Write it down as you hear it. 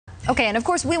Okay, and of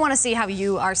course we want to see how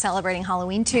you are celebrating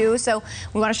Halloween too, so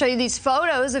we want to show you these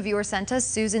photos a viewer sent us,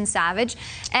 Susan Savage,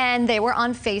 and they were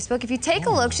on Facebook. If you take a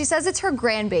look, she says it's her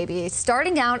grandbaby,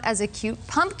 starting out as a cute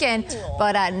pumpkin,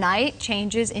 but at night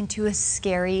changes into a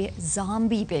scary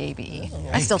zombie baby.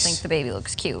 I still think the baby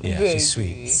looks cute. Yeah, she's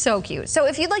sweet. So cute. So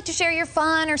if you'd like to share your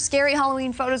fun or scary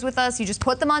Halloween photos with us, you just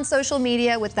put them on social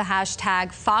media with the hashtag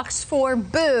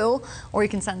Fox4Boo, or you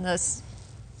can send us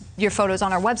your photos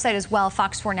on our website as well,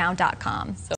 fox4now.com.